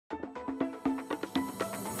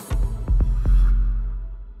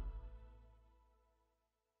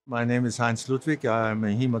My name is Heinz Ludwig. I'm a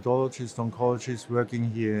hematologist, oncologist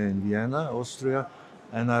working here in Vienna, Austria,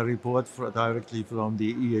 and I report directly from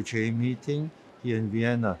the EHA meeting here in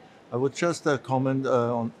Vienna. I would just comment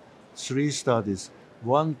on three studies.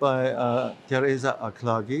 One by Teresa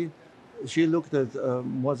Aklagi. She looked at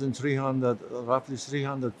more than 300, roughly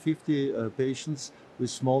 350 patients with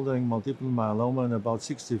smoldering multiple myeloma, and about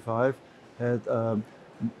 65 had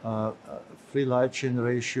free light chain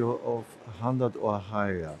ratio of 100 or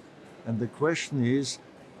higher. And the question is,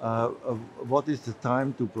 what is the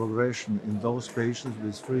time to progression in those patients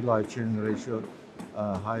with free light chain ratio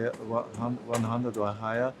higher, 100 or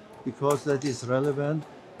higher? Because that is relevant,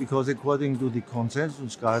 because according to the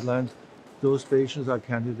consensus guidelines, those patients are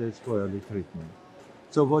candidates for early treatment.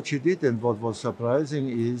 So what she did, and what was surprising,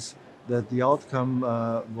 is that the outcome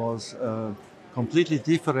was completely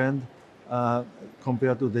different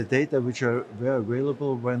compared to the data which were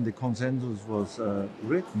available when the consensus was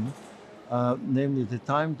written. Namely, the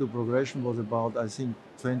time to progression was about, I think,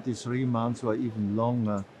 23 months or even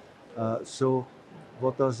longer. So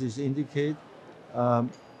what does this indicate?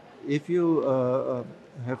 If you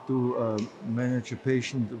have to manage a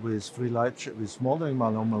patient with smoldering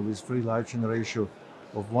myeloma with free light chain ratio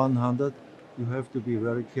of 100, you have to be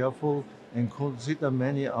very careful and consider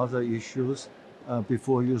many other issues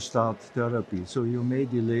before you start therapy. So you may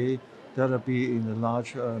delay therapy in a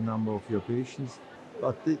large number of your patients,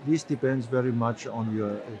 but this depends very much on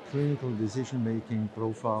your clinical decision-making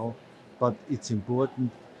profile. But it's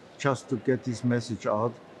important just to get this message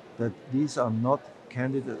out that these are not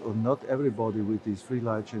candidate, or not everybody with this free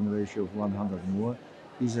light chain ratio of 100 more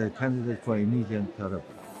is a candidate for immediate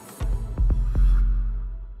therapy.